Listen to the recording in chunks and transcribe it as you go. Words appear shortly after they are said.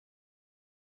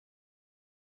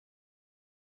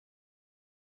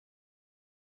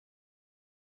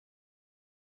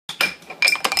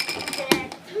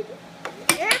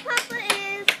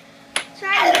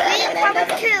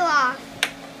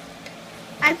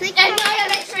I think And I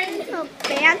have extra.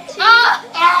 Banshee.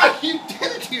 Ah, you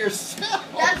did it to yourself.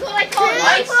 That's what I call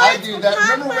nice. I do that.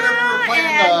 Remember whenever we were playing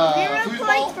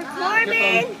foosball? For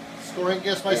Corbin. Scoring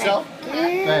against myself?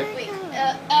 Wait, that's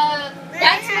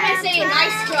when I say a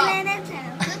nice job.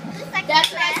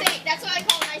 That's what I say. That's what I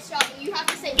call a nice job. You have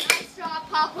to say nice job,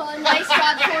 Papa. Nice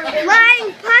job, Corbin.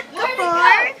 Flying puck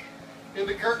board. In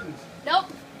the curtains. Nope.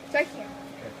 It's right here.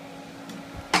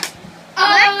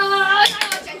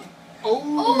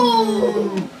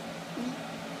 Oh.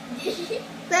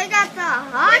 They got the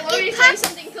hockey puck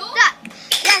stuck.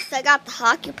 Yes, I got the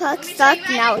hockey puck stuck.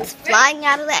 Now it's flying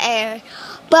out of the air.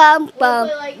 Bum, bum,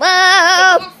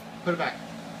 bum. Put it back.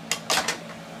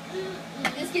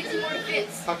 This gives you more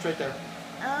fits. Puck's right there.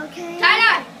 Okay.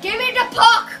 Tyler, give me the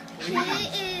puck. He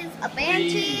is a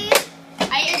Banshee.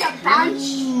 I is a bunch.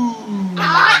 I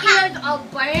is a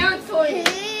banshee. He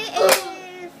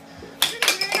is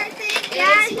pretty good, I think.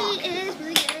 Yeah, he is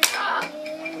really good.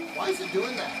 Why is it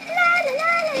doing that?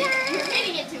 You're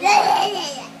hitting it too hard.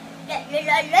 It's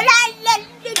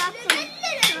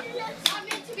not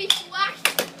meant to be flashed.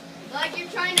 Like you're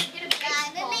trying to get a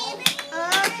baseball.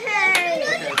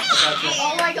 Okay.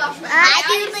 Oh my gosh.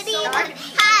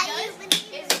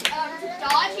 To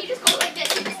dodge, he just goes like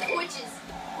this. He just twitches.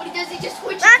 What he does, he just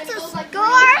twitches. That's and a it goes like score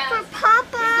really for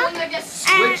fast. Papa. He's going like this.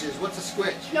 Switches. What's a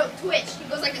switch? No, twitch. He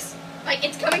goes like this. Like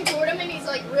it's coming toward him and he's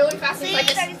like really fast. He's like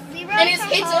this. There's 0 And it for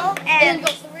hits him home and and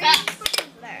goes 3 fast. for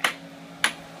Kessler.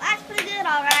 That's pretty good,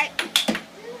 alright.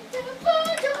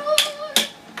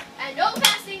 And no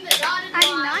passing the dotted I do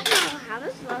line. not know how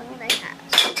this long they have.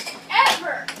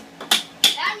 Ever.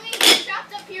 That means you're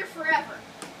trapped up here forever.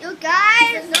 You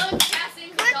guys, There's no passing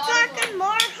the quit dotted talking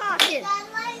more hockey.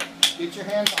 Get your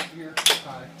hands off here.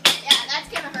 Hi. Yeah, that's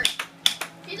gonna hurt.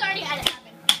 He's already had it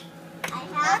happen.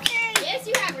 Okay. Yes,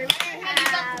 you have. Remember how you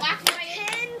got black and white?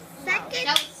 10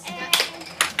 seconds and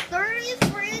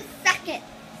 33 seconds.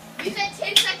 You said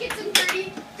 10 seconds and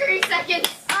 33 seconds.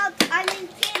 I mean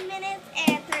 10 minutes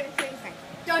and 33 seconds.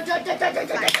 Dun, dun, dun, dun, dun,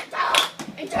 dun, dun, dun.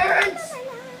 It turns.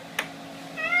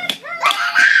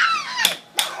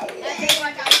 That's what I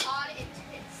call it.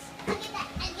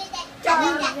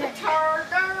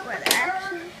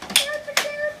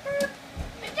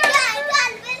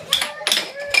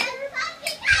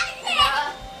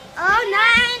 Oh,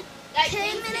 9. Like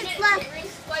 10 15 minutes left. It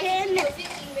rings twice 10 for minutes.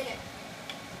 15 minutes.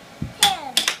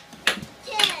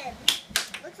 10.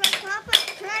 Looks like Papa's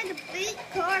trying to beat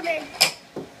Corbin.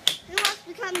 Who wants to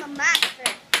become the master?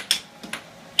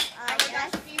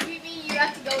 If you beat me, you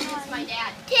have to go against my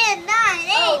dad. 10, 9, 8,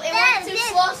 Oh, it went too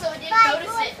slow, so it didn't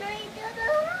notice it.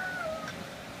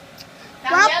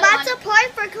 Well, that's a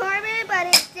point for Corbin, but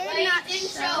it did Wait, not it didn't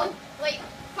show. show. Wait,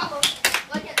 Papa,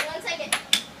 look at 1 second.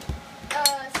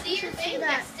 See your thing?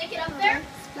 that. Stick it up there.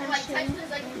 And like touch this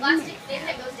like plastic thing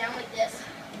that goes down like this.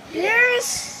 Here's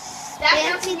That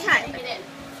fancy counts time. when you get in.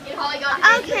 You know how I got it?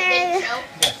 Okay. It didn't show.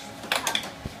 Yes.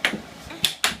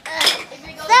 If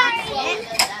it goes Sorry. too slow, it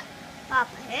does that.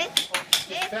 Papa hit.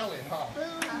 It fell in, huh?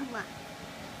 Boom.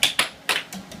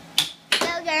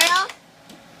 Go, girl.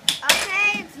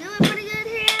 Okay, it's doing pretty good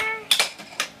here.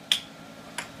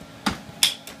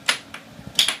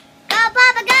 Go,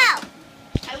 Papa, go.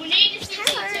 I would need to see you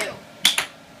too.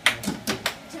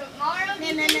 Tomorrow, No, we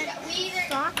no, no. either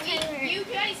Stop, Tyler. you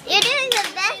guys can You're doing the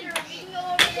best. or we can go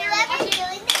over there and Whoever's watch it.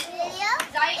 doing this video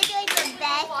Cause I- is doing the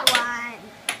best watch it. one.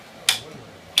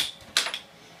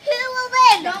 Who will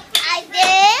win? Don't I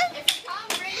forget, do. if Tom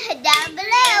Brady Down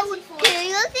below. Who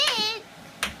you think?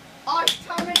 or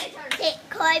Terminator. Take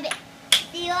Corbin.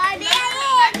 Do you want me to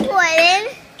Corbin?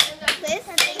 This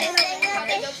How thing they is how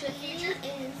they go to the future.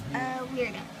 is a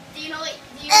weirdo. Do you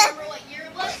remember what year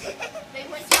it was? They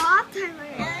went to Stop,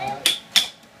 Tyler.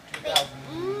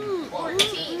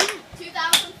 2014.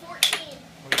 2014.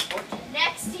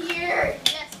 Next year.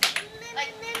 Yes. Like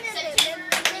September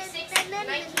 26th,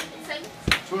 1970.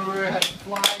 That's when we had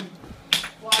flying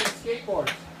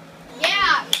skateboards.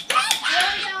 Yeah.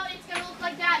 Really now it's gonna look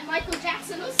like that. Michael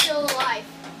Jackson was still alive.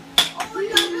 Such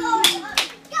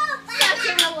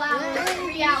a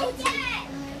reality.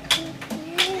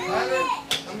 Tyler,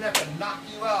 I'm gonna have to knock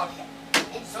you out.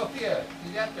 Sophia,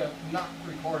 you have to not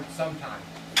record sometime.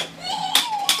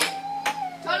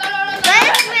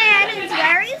 This man is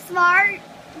very smart.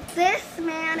 This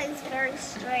man is very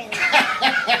strange.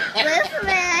 This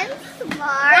man's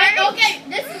smart. Right, okay,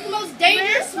 this is the most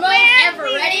dangerous mode ever.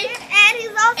 Ready? And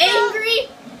he's also Angry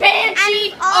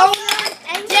Banshee also over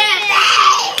angry death.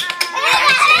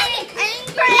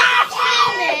 angry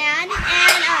man and an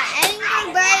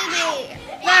angry baby.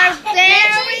 They're very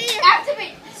Banshee,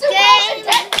 activate. Super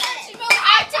dangerous. Banshee mode Do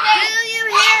activate. you hear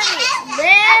me?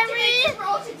 Very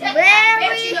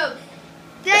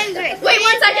dangerous. Wait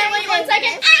 1 second. Wait 1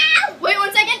 second. Wait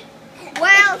 1 second.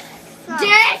 Well, so.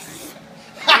 Yes.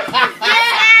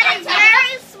 Dad is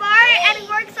very smart and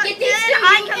works on Get these good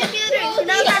on computers. He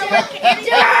knows how to work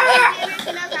anything.